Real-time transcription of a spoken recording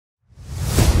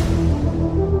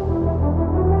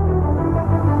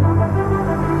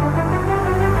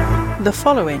The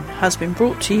following has been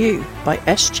brought to you by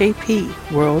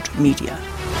SJP World Media.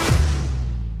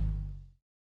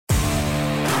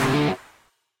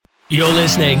 You're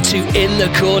listening to In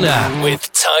the Corner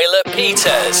with Tyler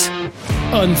Peters.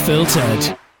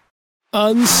 Unfiltered,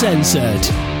 uncensored,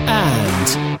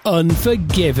 and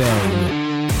unforgiving.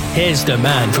 Here's the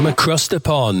man from across the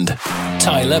pond,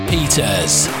 Tyler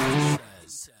Peters.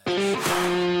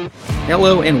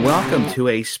 Hello and welcome to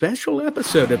a special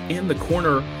episode of In the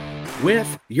Corner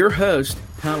with your host,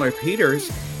 Tyler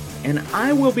Peters, and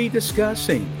I will be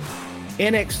discussing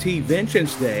NXT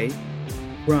Vengeance Day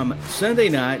from Sunday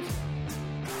night,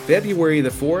 February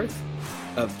the 4th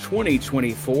of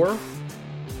 2024.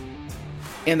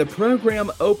 And the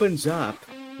program opens up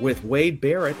with Wade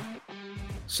Barrett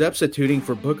substituting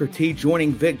for Booker T,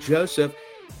 joining Vic Joseph.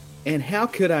 And how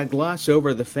could I gloss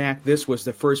over the fact this was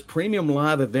the first premium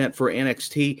live event for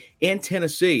NXT in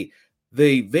Tennessee?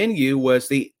 The venue was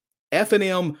the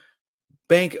F&M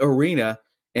Bank Arena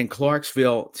in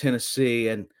Clarksville, Tennessee.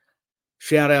 And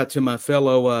shout out to my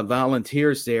fellow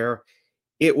volunteers there.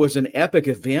 It was an epic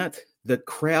event. The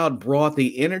crowd brought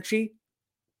the energy.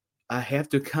 I have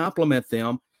to compliment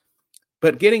them.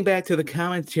 But getting back to the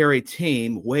commentary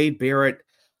team, Wade Barrett,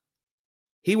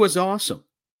 he was awesome.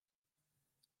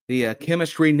 The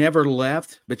chemistry never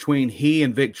left between he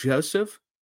and Vic Joseph.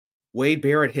 Wade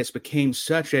Barrett has become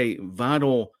such a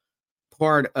vital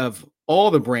part of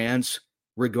all the brands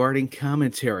regarding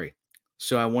commentary.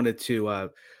 So I wanted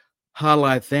to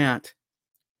highlight that.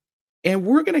 And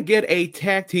we're going to get a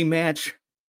tag team match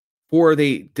for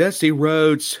the Dusty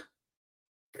Rhodes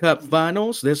Cup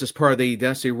Finals. This is part of the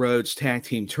Dusty Rhodes Tag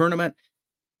Team Tournament.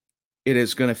 It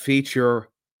is going to feature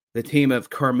the team of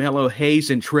Carmelo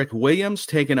Hayes and Trick Williams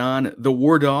taking on the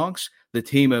War Dogs, the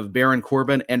team of Baron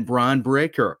Corbin and Bron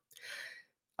Breakker.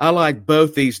 I like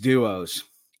both these duos.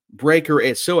 Breakker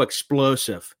is so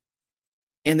explosive.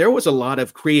 And there was a lot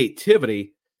of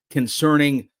creativity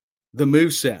concerning the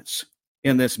movesets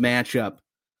in this matchup.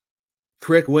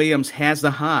 Trick Williams has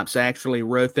the hops. I actually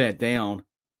wrote that down.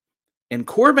 And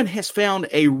Corbin has found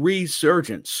a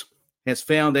resurgence, has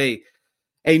found a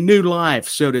new life,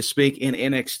 so to speak, in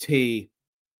NXT,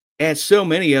 as so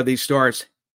many of these stars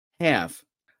have.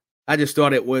 I just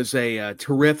thought it was a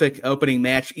terrific opening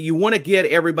match. You want to get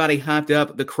everybody hyped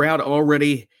up. The crowd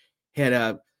already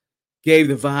had gave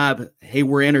the vibe, hey,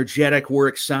 we're energetic, we're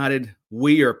excited,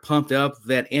 we are pumped up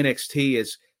that NXT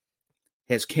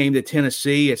has came to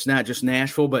Tennessee. It's not just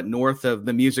Nashville, but north of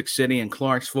the Music City in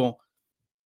Clarksville.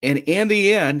 And in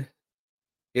the end,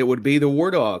 it would be the War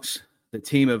Dogs, the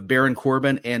team of Baron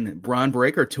Corbin and Bron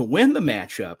Breakker, to win the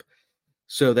matchup.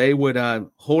 So they would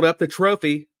hold up the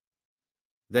trophy.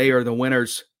 They are the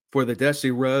winners for the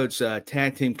Dusty Rhodes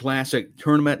Tag Team Classic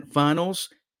Tournament Finals.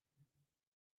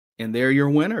 And they're your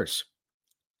winners.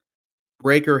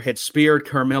 Breakker had speared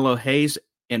Carmelo Hayes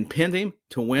and pinned him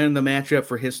to win the matchup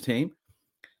for his team.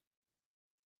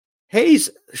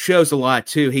 Hayes shows a lot,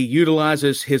 too. He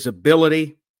utilizes his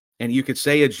ability, and you could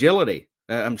say agility.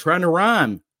 I'm trying to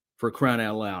rhyme, for crying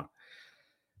out loud.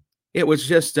 It was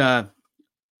just a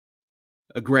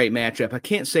great matchup. I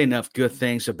can't say enough good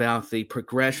things about the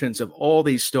progressions of all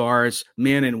these stars,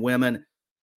 men and women,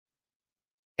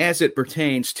 as it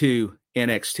pertains to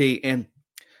NXT. And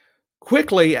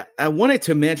quickly, I wanted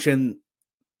to mention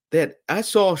that I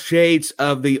saw shades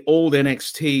of the old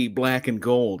NXT black and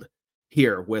gold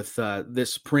here with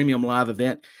this premium live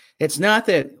event. It's not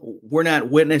that we're not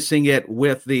witnessing it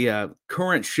with the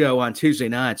current show on Tuesday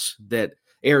nights that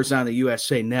airs on the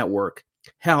USA Network.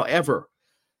 However,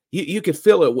 you could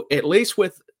feel it at least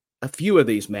with a few of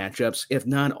these matchups, if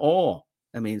not all.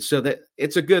 I mean, so that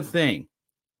it's a good thing.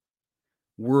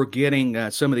 We're getting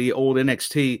some of the old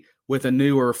NXT with a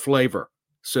newer flavor,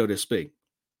 so to speak.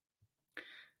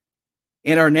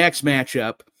 In our next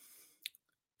matchup,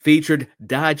 featured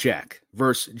Dijak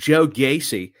versus Joe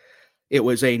Gacy. It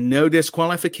was a no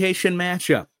disqualification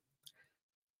matchup.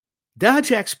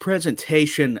 Dijak's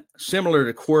presentation, similar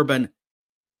to Corbin,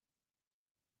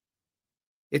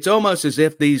 it's almost as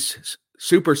if these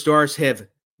superstars have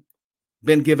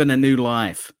been given a new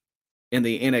life in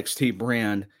the NXT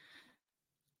brand.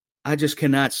 I just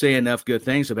cannot say enough good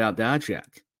things about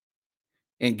Dijak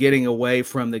and getting away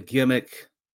from the gimmick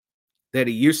that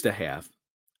he used to have,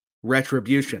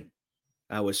 Retribution.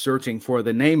 I was searching for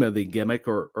the name of the gimmick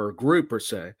or group per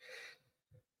se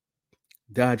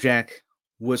Dijak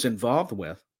was involved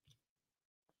with.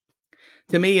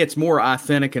 To me, it's more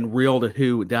authentic and real to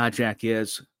who Dijak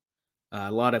is.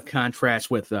 A lot of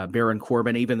contrast with Baron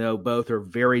Corbin, even though both are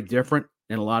very different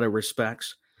in a lot of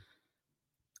respects.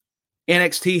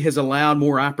 NXT has allowed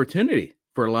more opportunity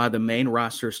for a lot of the main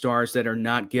roster stars that are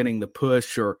not getting the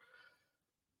push or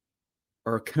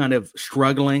kind of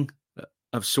struggling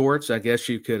of sorts, I guess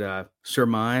you could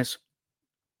surmise.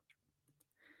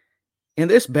 And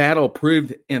this battle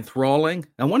proved enthralling.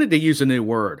 I wanted to use a new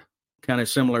word, kind of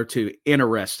similar to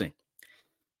interesting.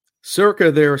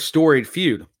 Circa their storied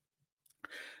feud,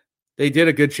 they did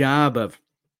a good job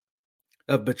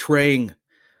of betraying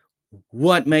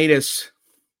what made us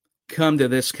come to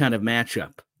this kind of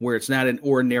matchup, where it's not an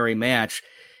ordinary match.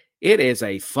 It is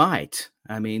a fight.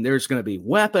 I mean, there's going to be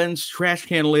weapons, trash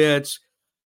can lids,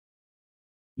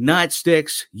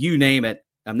 nightsticks, you name it.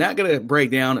 I'm not going to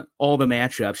break down all the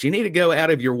matchups. You need to go out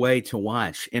of your way to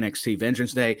watch NXT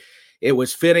Vengeance Day. It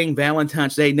was fitting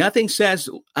Valentine's Day. Nothing says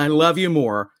I love you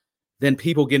more than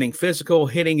people getting physical,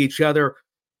 hitting each other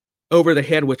over the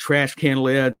head with trash can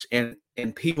lids, and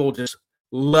people just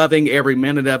loving every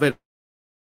minute of it.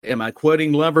 Am I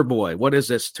quoting Loverboy? What is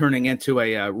this turning into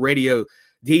a radio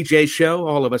DJ show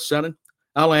all of a sudden?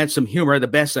 I'll add some humor the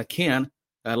best I can.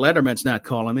 Letterman's not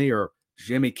calling me, or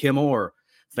Jimmy Kimmel, or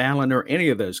Fallon, or any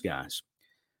of those guys,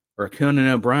 or Conan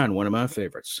O'Brien, one of my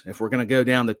favorites, if we're going to go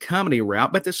down the comedy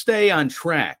route. But to stay on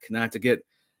track, not to get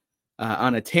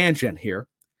on a tangent here,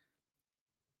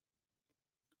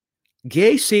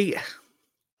 Gacy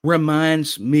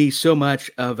reminds me so much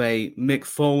of a Mick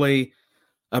Foley,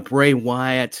 a Bray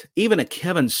Wyatt, even a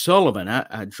Kevin Sullivan.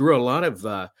 I drew a lot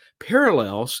of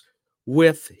parallels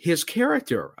with his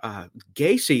character.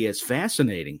 Gacy is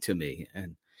fascinating to me,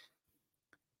 and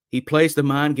he plays the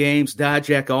mind games.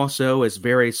 Dijak also is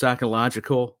very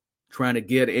psychological, trying to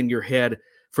get in your head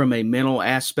from a mental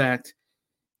aspect.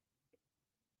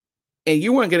 And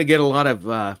you weren't going to get a lot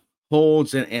of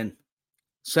holds and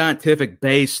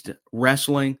scientific-based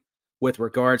wrestling with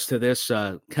regards to this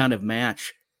kind of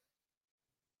match.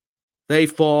 They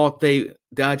fought.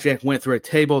 Dijak went through a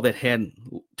table that had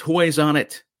toys on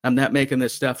it. I'm not making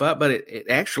this stuff up, but it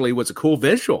actually was a cool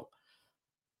visual.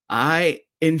 I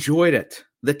enjoyed it.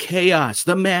 The chaos,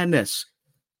 the madness.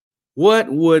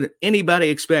 What would anybody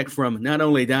expect from not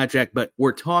only Dijak, but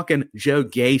we're talking Joe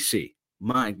Gacy.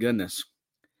 My goodness.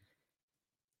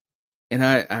 And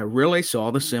I really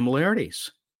saw the similarities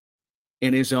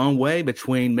in his own way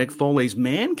between Mick Foley's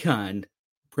Mankind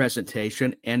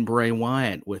presentation and Bray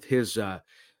Wyatt with his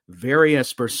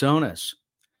various personas.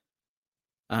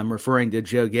 I'm referring to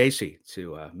Joe Gacy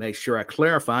to make sure I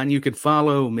clarify, and you can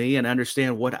follow me and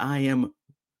understand what I am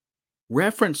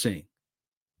referencing.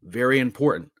 Very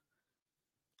important.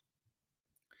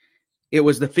 It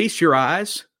was the Feast Your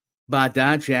Eyes by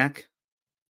Dijak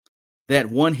that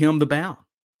won him the bout.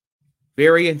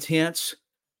 Very intense.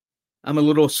 I'm a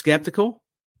little skeptical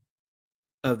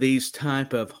of these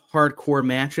type of hardcore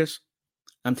matches.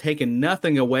 I'm taking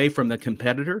nothing away from the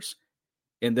competitors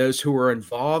and those who are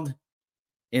involved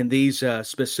in these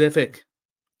specific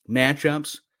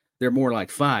matchups. They're more like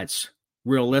fights,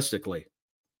 realistically.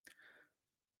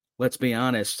 Let's be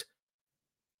honest.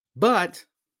 But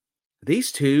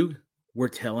these two were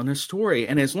telling a story.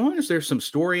 And as long as there's some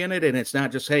story in it, and it's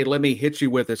not just, hey, let me hit you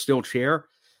with a steel chair.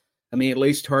 I mean, at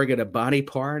least target a body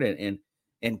part and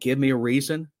give me a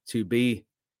reason to be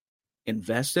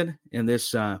invested in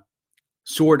this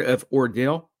sort of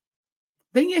ordeal.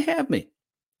 Then you have me.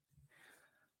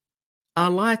 I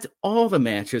liked all the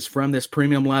matches from this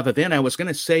premium live event. I was going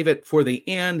to save it for the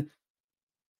end,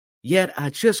 yet I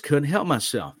just couldn't help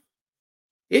myself.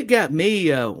 It got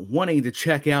me wanting to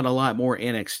check out a lot more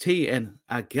NXT, and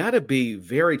I got to be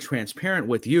very transparent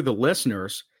with you, the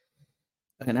listeners.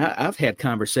 And I've had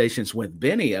conversations with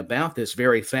Benny about this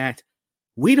very fact.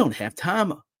 We don't have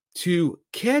time to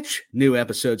catch new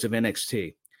episodes of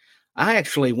NXT. I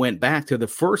actually went back to the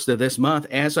first of this month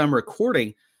as I'm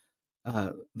recording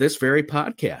this very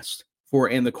podcast for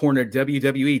In the Corner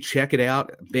WWE. Check it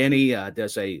out. Benny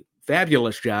does a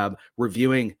fabulous job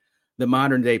reviewing the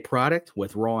modern day product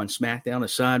with Raw and SmackDown, a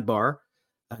sidebar.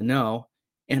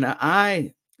 And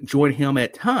I join him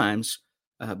at times,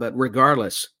 but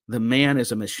regardless, the man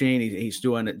is a machine. He's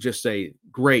doing just a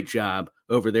great job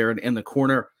over there in the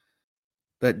corner.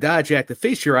 But Dijak, the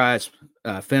Feast Your Eyes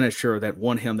finisher that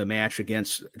won him the match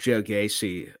against Joe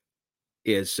Gacy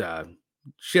is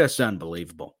just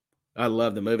unbelievable. I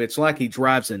love the move. It's like he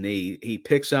drives a knee. He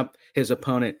picks up his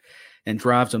opponent and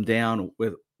drives him down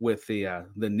with the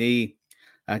knee,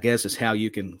 I guess is how you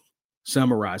can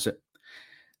summarize it.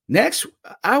 Next,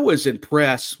 I was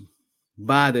impressed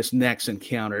by this next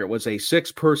encounter. It was a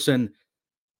six-person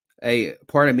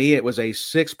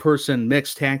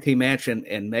mixed tag team match,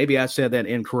 and maybe I said that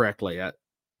incorrectly.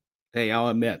 I'll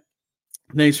admit,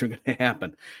 things are going to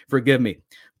happen. Forgive me.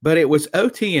 But it was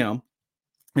OTM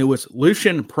It was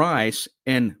Lucian Price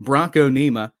and Bronco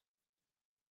Nima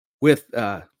with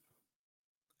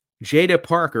Jada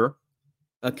Parker,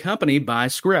 accompanied by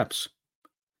Scripps.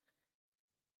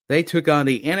 They took on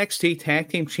the NXT Tag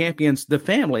Team Champions, The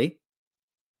Family,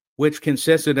 which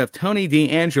consisted of Tony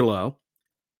D'Angelo,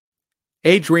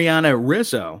 Adriana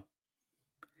Rizzo,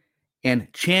 and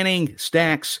Channing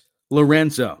Stacks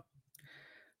Lorenzo.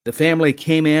 The Family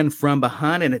came in from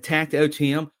behind and attacked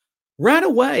OTM. Right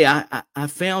away, I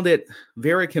found it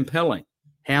very compelling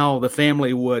how the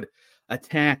Family would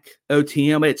attack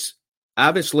OTM. It's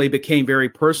obviously became very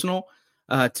personal.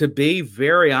 To be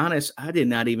very honest, I did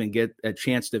not even get a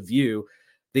chance to view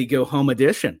the Go Home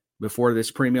edition before this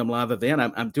premium live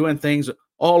event. I'm doing things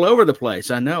all over the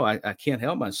place. I know I can't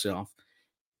help myself.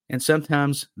 And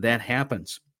sometimes that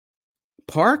happens.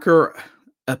 Parker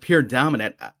appeared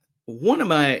dominant. One of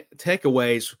my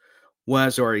takeaways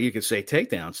was, or you could say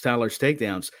takedowns, Tyler's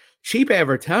takedowns. Cheap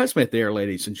advertisement there,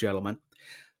 ladies and gentlemen.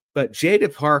 But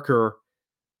Jada Parker,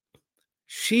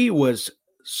 she was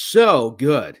so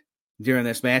good during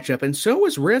this matchup, and so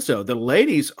was Rizzo. The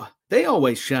ladies, they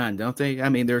always shine, don't they? I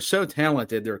mean, they're so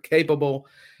talented. They're capable.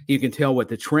 You can tell with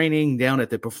the training down at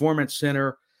the Performance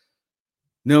Center,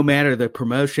 no matter the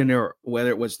promotion or whether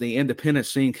it was the independent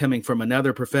scene coming from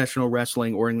another professional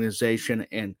wrestling organization.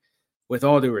 And with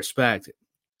all due respect,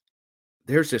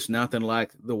 there's just nothing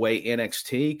like the way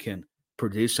NXT can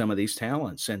produce some of these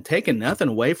talents. And taking nothing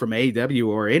away from AEW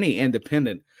or any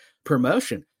independent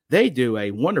promotion, they do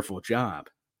a wonderful job.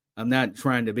 I'm not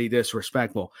trying to be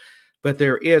disrespectful, but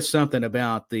there is something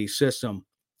about the system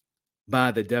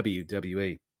by the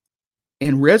WWE.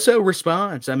 And Rizzo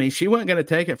responds. I mean, she wasn't going to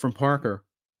take it from Parker.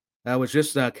 I was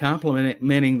just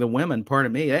complimenting the women.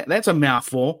 Pardon me. That's a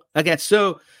mouthful. I got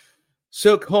so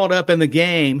caught up in the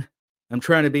game. I'm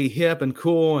trying to be hip and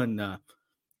cool, and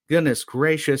goodness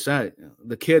gracious,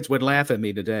 the kids would laugh at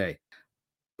me today.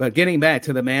 But getting back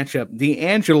to the matchup,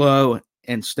 D'Angelo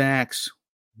and Stacks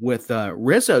with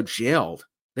Rizzo gelled.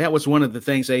 That was one of the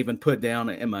things I even put down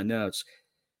in my notes.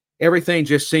 Everything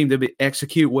just seemed to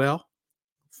execute well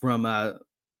from a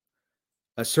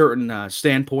certain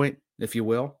standpoint, if you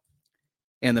will,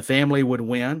 and the Family would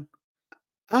win.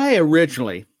 I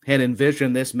originally had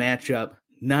envisioned this matchup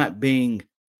not being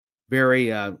very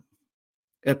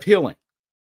appealing.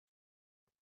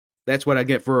 That's what I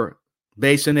get for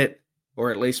basing it, or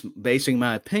at least basing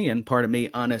my opinion, pardon me,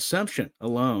 on assumption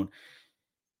alone.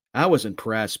 I was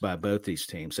impressed by both these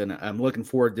teams, and I'm looking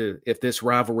forward to, if this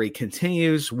rivalry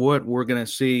continues, what we're going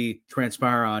to see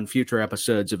transpire on future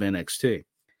episodes of NXT.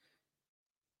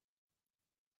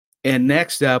 And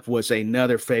next up was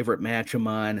another favorite match of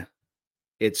mine.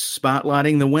 It's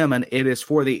spotlighting the women. It is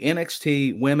for the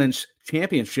NXT Women's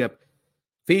Championship,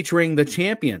 featuring the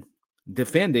champion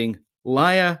defending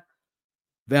Laya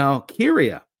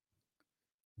Valkyria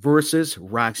versus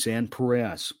Roxanne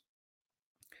Perez.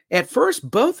 At first,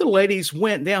 both the ladies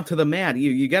went down to the mat.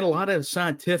 You got a lot of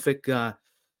scientific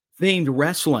themed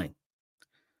wrestling,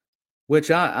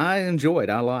 which I enjoyed.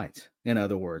 I liked, in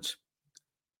other words.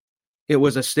 It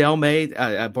was a stalemate.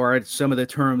 I borrowed some of the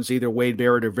terms, either Wade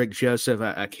Barrett or Vic Joseph.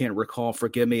 I can't recall.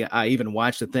 Forgive me. I even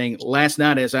watched the thing last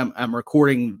night as I'm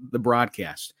recording the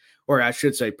broadcast, or I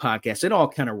should say podcast. It all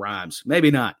kind of rhymes.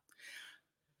 Maybe not.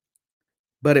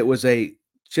 But it was a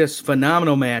just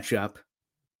phenomenal matchup.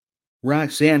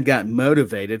 Roxanne got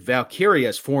motivated.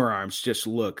 Valkyria's forearms just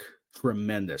look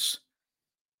tremendous.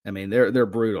 I mean, they're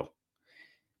brutal.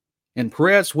 And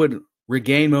Perez would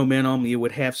regain momentum. You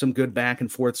would have some good back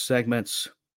and forth segments.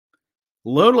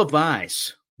 Lola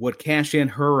Vice would cash in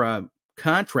her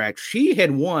contract. She had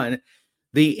won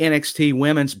the NXT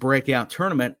Women's Breakout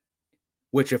Tournament,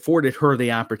 which afforded her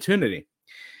the opportunity.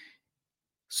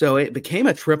 So it became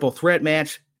a triple threat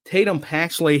match. Tatum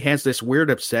Paxley has this weird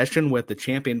obsession with the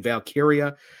champion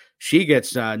Valkyria. She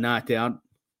gets knocked out,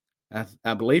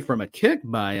 I believe, from a kick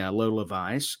by Lola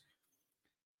Vice.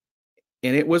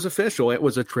 And it was official. It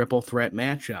was a triple threat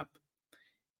matchup.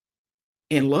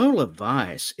 And Lola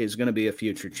Vice is going to be a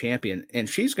future champion, and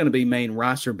she's going to be main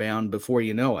roster bound before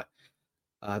you know it.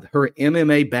 Her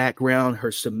MMA background,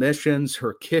 her submissions,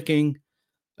 her kicking,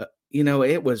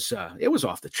 it was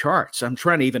off the charts. I'm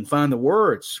trying to even find the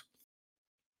words.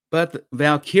 But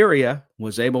Valkyria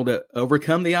was able to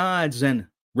overcome the odds and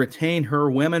retain her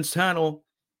women's title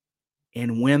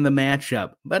and win the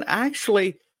matchup. But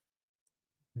actually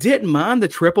didn't mind the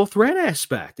triple threat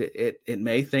aspect. It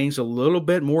made things a little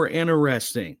bit more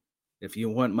interesting, if you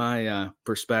want my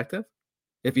perspective.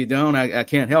 If you don't, I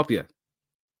can't help you.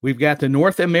 We've got the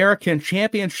North American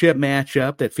Championship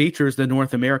matchup that features the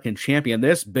North American champion,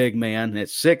 this big man at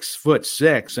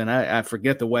 6'6", and I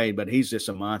forget the weight, but he's just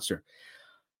a monster.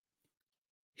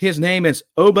 His name is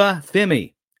Oba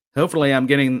Femi. Hopefully I'm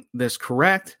getting this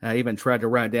correct. I even tried to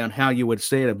write down how you would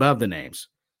say it above the names.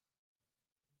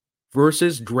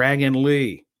 Versus Dragon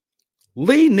Lee.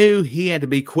 Lee knew he had to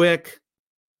be quick.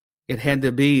 It had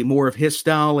to be more of his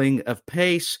styling of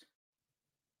pace,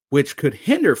 which could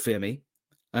hinder Femi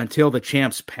until the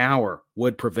champ's power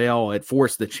would prevail. It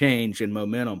forced the change in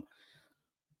momentum.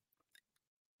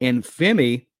 And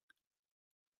Femi,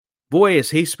 boy, is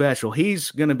he special.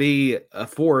 He's going to be a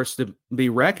force to be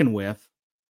reckoned with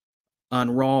on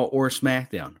Raw or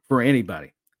SmackDown for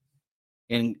anybody,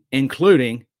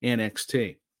 including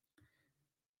NXT.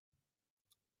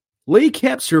 Lee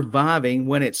kept surviving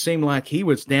when it seemed like he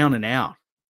was down and out.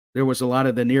 There was a lot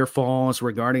of the near falls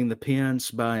regarding the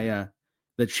pins by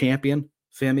the champion,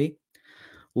 Femi.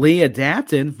 Lee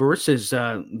adapted versus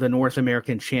the North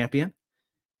American champion.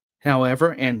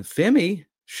 However, and Femi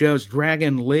shows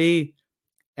Dragon Lee,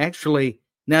 actually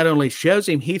not only shows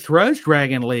him, he throws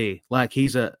Dragon Lee like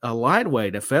he's a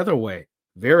lightweight, a featherweight.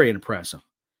 Very impressive.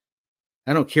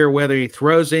 I don't care whether he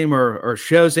throws him or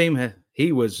shows him.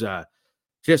 He was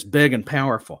just big and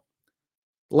powerful.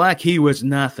 Like he was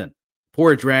nothing.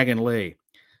 Poor Dragon Lee.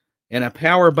 And a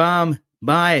power bomb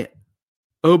by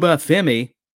Oba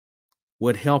Femi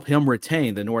would help him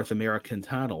retain the North American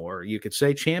title, or you could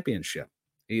say championship.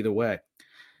 Either way.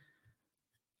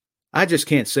 I just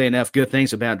can't say enough good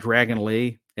things about Dragon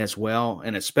Lee as well,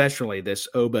 and especially this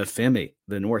Oba Femi,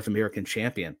 the North American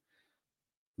champion.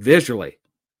 Visually,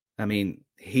 I mean,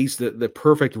 he's the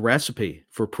perfect recipe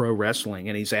for pro wrestling,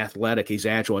 and he's athletic, he's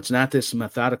agile. It's not this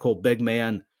methodical big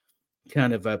man,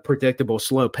 kind of a predictable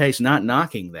slow pace, not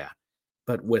knocking that.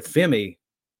 But with Femi,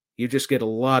 you just get a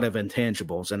lot of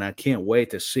intangibles, and I can't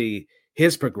wait to see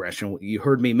his progression. You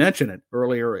heard me mention it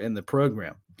earlier in the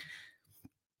program.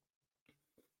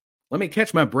 Let me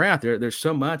catch my breath. There's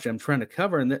so much I'm trying to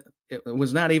cover, and it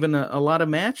was not even a lot of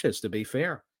matches, to be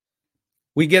fair.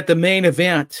 We get the main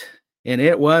event, and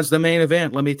it was the main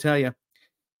event, let me tell you.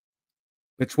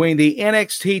 Between the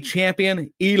NXT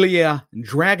champion, Ilya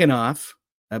Dragunov.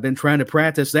 I've been trying to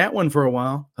practice that one for a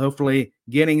while, hopefully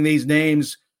getting these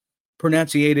names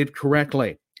pronunciated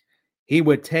correctly. He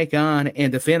would take on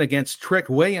and defend against Trick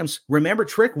Williams. Remember,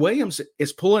 Trick Williams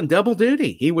is pulling double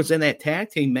duty. He was in that tag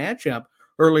team matchup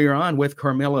earlier on with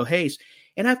Carmelo Hayes.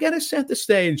 And I've got to set the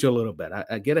stage a little bit.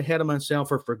 I get ahead of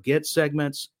myself or forget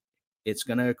segments. It's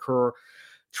going to occur.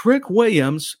 Trick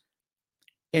Williams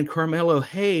and Carmelo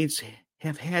Hayes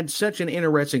have had such an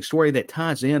interesting story that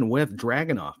ties in with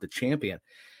Dragunov, the champion.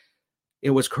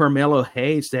 It was Carmelo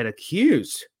Hayes that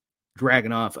accused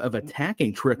Dragunov of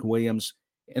attacking Trick Williams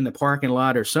in the parking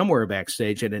lot or somewhere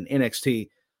backstage at an NXT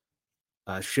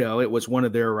show. It was one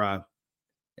of their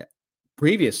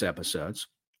previous episodes.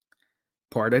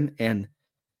 And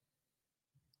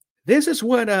this is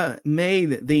what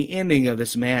made the ending of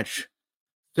this match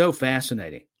so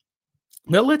fascinating.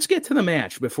 Now let's get to the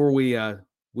match before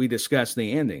we discuss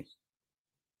the ending.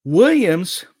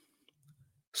 Williams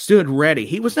stood ready.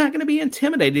 He was not going to be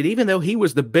intimidated, even though he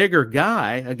was the bigger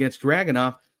guy against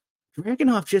Dragunov.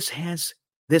 Dragunov just has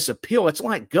this appeal. It's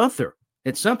like Gunther.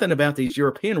 It's something about these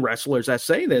European wrestlers. I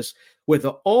say this with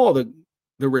all the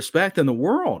respect in the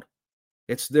world.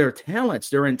 It's their talents,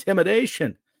 their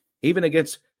intimidation, even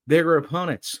against bigger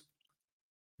opponents.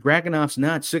 Dragunov's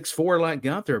not 6'4" like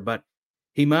Gunther, but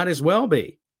he might as well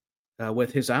be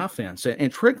with his offense.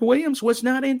 And Trick Williams was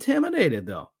not intimidated,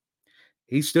 though.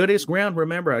 He stood his ground.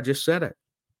 Remember, I just said it.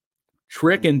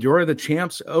 Trick endured the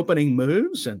champ's opening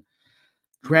moves, and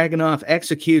Dragunov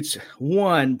executes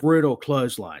one brutal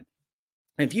clothesline.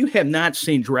 If you have not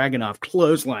seen Dragunov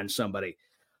clothesline somebody,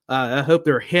 I hope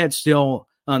their head's still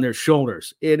on their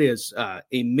shoulders. It is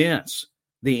immense,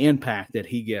 the impact that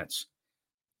he gets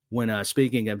when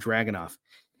speaking of Dragunov.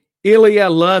 Ilya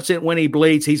loves it when he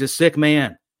bleeds. He's a sick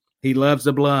man. He loves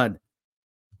the blood.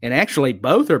 And actually,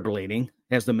 both are bleeding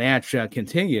as the match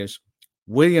continues.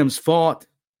 Williams fought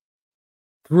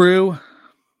through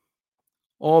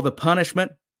all the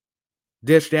punishment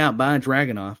dished out by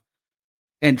Dragunov.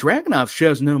 And Dragunov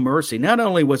shows no mercy. Not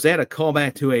only was that a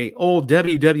callback to an old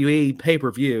WWE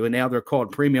pay-per-view, and now they're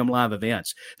called premium live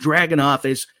events,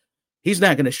 Dragunov he's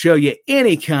not going to show you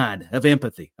any kind of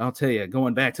empathy. I'll tell you,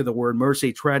 going back to the word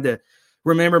mercy, tried to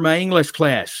remember my English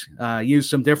class, use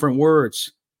some different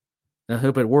words. I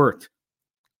hope it worked.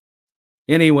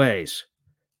 Anyways,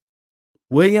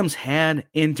 Williams had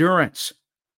endurance,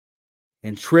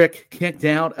 and Trick kicked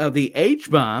out of the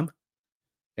H-bomb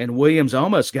And Williams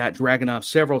almost got Dragunov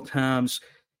several times.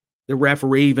 The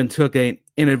referee even took an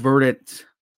inadvertent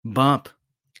bump,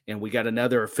 and we got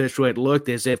another official. It looked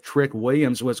as if Trick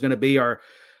Williams was going to be our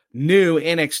new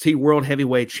NXT World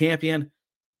Heavyweight Champion,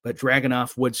 but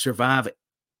Dragunov would survive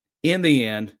in the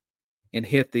end and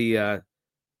hit the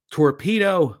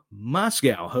Torpedo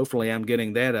Moscow. Hopefully I'm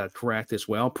getting that correct as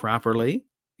well, properly,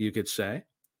 you could say.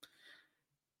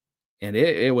 And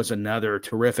it was another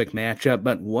terrific matchup.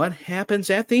 But what happens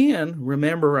at the end?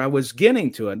 Remember, I was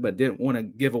getting to it, but didn't want to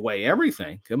give away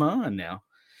everything. Come on now.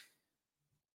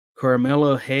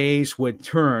 Carmelo Hayes would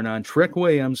turn on Trick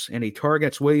Williams, and he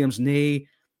targets Williams' knee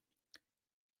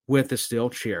with the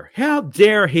steel chair. How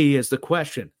dare he is the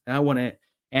question I want to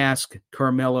ask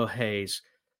Carmelo Hayes.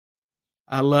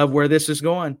 I love where this is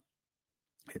going.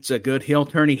 It's a good heel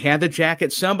turn. He had the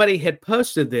jacket. Somebody had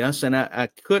posted this, and I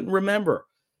couldn't remember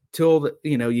till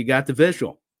you got the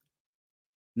visual.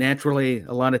 Naturally,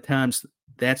 a lot of times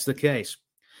that's the case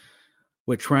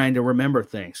with trying to remember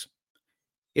things.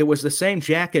 It was the same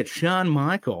jacket Shawn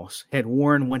Michaels had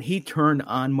worn when he turned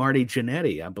on Marty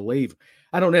Jannetty, I believe.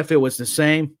 I don't know if it was the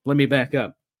same. Let me back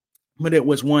up. But it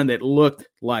was one that looked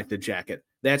like the jacket.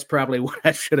 That's probably what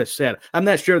I should have said. I'm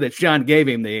not sure that Shawn gave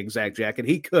him the exact jacket.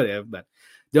 He could have, but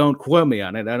don't quote me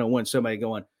on it. I don't want somebody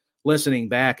listening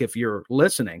back, if you're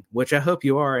listening, which I hope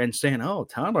you are, and saying, oh,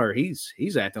 Tyler,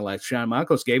 he's acting like Shawn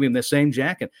Michaels gave him the same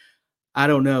jacket. I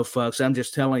don't know, folks. I'm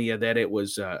just telling you that it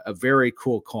was a very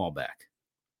cool callback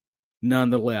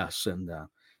nonetheless. And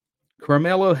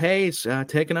Carmelo Hayes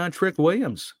taking on Trick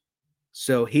Williams.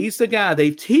 So he's the guy.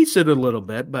 They teased it a little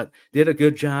bit, but did a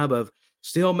good job of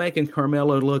still making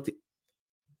Carmelo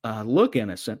look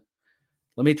innocent.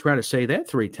 Let me try to say that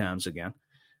 3 times again.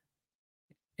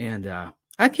 And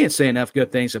I can't say enough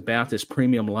good things about this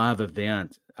premium live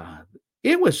event.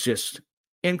 It was just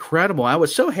incredible. I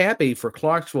was so happy for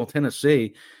Clarksville,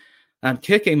 Tennessee. I'm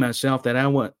kicking myself that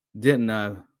I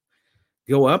didn't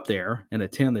go up there and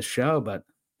attend the show. But,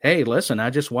 hey, listen,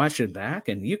 I just watched it back,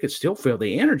 and you could still feel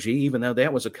the energy, even though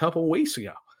that was a couple weeks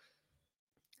ago.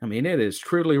 I mean, it is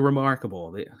truly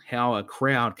remarkable how a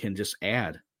crowd can just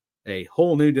add a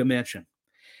whole new dimension.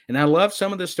 And I love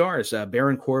some of the stars,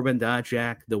 Baron Corbin,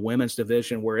 Dijak, the women's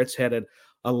division, where it's headed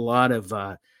a lot of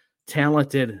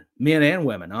talented men and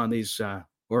women on these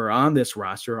on this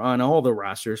roster, on all the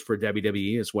rosters for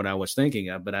WWE is what I was thinking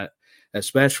of, but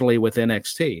especially with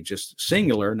NXT, just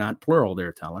singular, not plural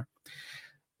there, Tyler.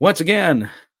 Once again,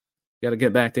 got to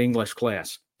get back to English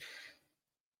class.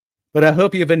 But I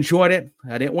hope you've enjoyed it.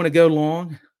 I didn't want to go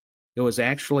long. It was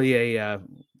actually a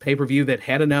pay-per-view that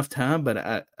had enough time, but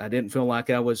I didn't feel like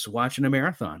I was watching a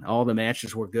marathon. All the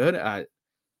matches were good.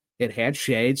 It had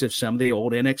shades of some of the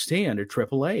old NXT under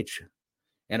Triple H.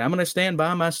 And I'm going to stand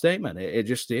by my statement. It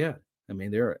just did. I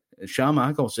mean, Shawn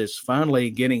Michaels is finally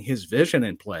getting his vision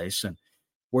in place, and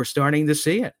we're starting to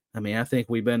see it. I mean, I think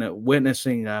we've been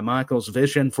witnessing Michaels'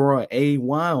 vision for a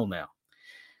while now.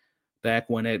 Back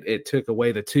when it took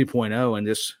away the 2.0 and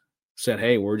just said,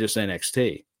 hey, we're just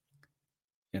NXT,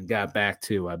 and got back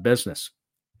to business,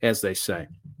 as they say.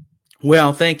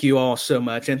 Well, thank you all so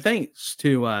much. And thanks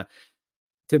to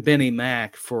Benny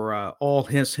Mac for all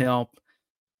his help.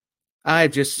 I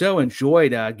just so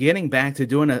enjoyed getting back to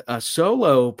doing a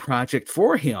solo project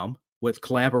for him with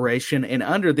collaboration and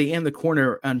under the In the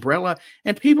Corner umbrella.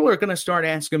 And people are going to start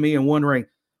asking me and wondering,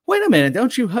 wait a minute,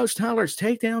 don't you host Tyler's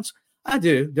Takedowns? I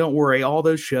do. Don't worry. All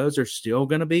those shows are still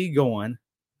going to be going.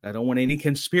 I don't want any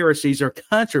conspiracies or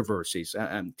controversies.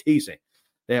 I'm teasing.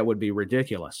 That would be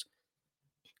ridiculous.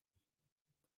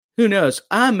 Who knows?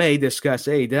 I may discuss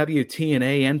AEW,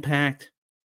 TNA, Impact,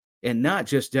 and not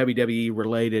just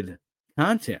WWE-related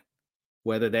content,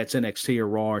 whether that's NXT or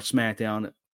Raw or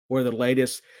SmackDown or the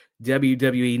latest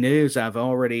WWE news. I've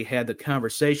already had the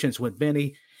conversations with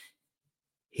Benny.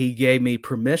 He gave me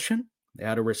permission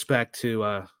out of respect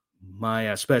to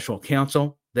my special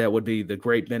counsel. That would be the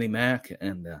great Benny Mac.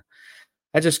 And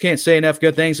I just can't say enough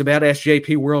good things about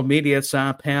SJP World Media,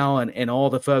 Cy Powell, and all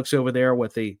the folks over there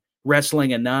with the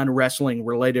wrestling and non-wrestling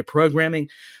related programming.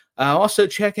 Also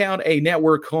check out a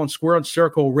network called Squared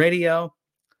Circle Radio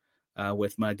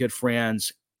with my good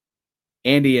friends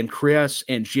Andy and Chris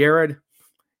and Jared,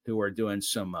 who are doing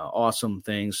some awesome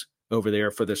things over there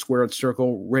for the Squared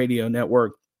Circle Radio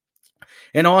Network.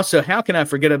 And also, how can I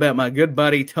forget about my good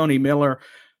buddy Tony Miller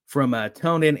from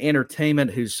Tone In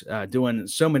Entertainment, who's doing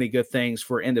so many good things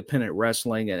for independent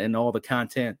wrestling and all the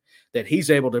content that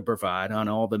he's able to provide on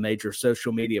all the major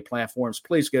social media platforms.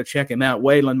 Please go check him out.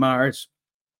 Waylon Myers,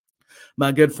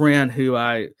 my good friend who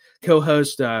I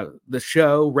co-host the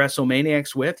show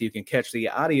WrestleManiacs with. You can catch the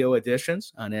audio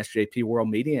editions on SJP World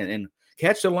Media and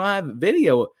catch the live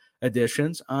video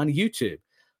editions on YouTube.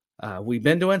 We've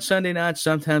been doing Sunday nights.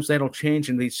 Sometimes that'll change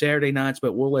in these Saturday nights,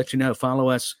 but we'll let you know. Follow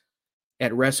us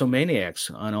at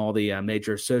WrestleManiacs on all the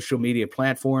major social media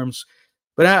platforms.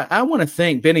 But I want to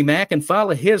thank Benny Mack and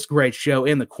follow his great show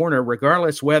In the Corner,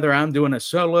 regardless whether I'm doing a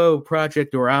solo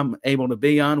project or I'm able to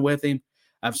be on with him.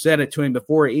 I've said it to him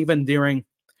before, even during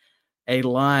a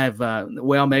live,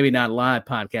 well, maybe not live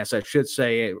podcast. I should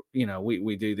say,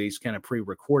 we do these kind of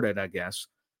pre-recorded, I guess,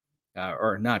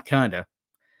 or not kind of.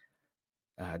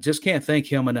 Just can't thank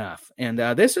him enough. And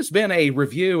this has been a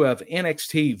review of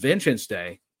NXT Vengeance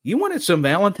Day. You wanted some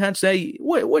Valentine's Day?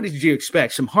 What did you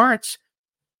expect? Some hearts?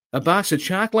 A box of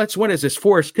chocolates? What is this,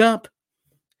 Forrest Gump?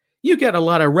 You got a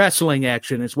lot of wrestling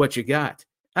action is what you got.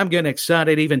 I'm getting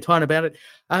excited even talking about it.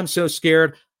 I'm so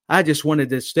scared. I just wanted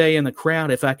to stay in the crowd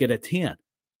if I could attend.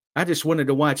 I just wanted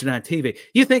to watch it on TV.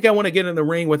 You think I want to get in the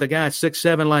ring with a guy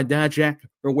 6'7" like Dijak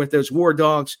or with those War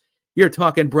Dogs? You're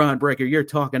talking Braun Breaker. You're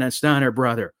talking a Steiner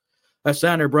brother. A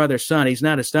Steiner brother's son. He's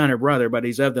not a Steiner brother, but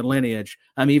he's of the lineage.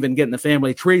 I'm even getting the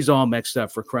family trees all mixed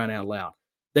up, for crying out loud.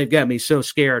 They've got me so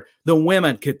scared. The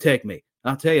women could take me.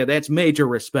 I'll tell you, that's major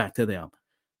respect to them.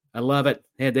 I love it.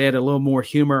 Had to add a little more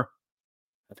humor.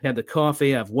 I've had the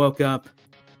coffee. I've woke up.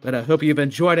 But I hope you've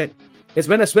enjoyed it. It's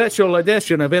been a special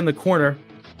edition of In the Corner.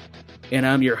 And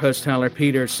I'm your host, Tyler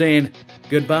Peters, saying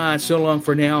goodbye. So long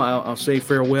for now. I'll say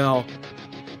farewell.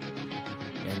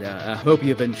 And I hope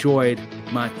you've enjoyed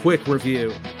my quick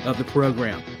review of the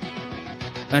program.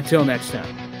 Until next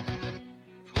time.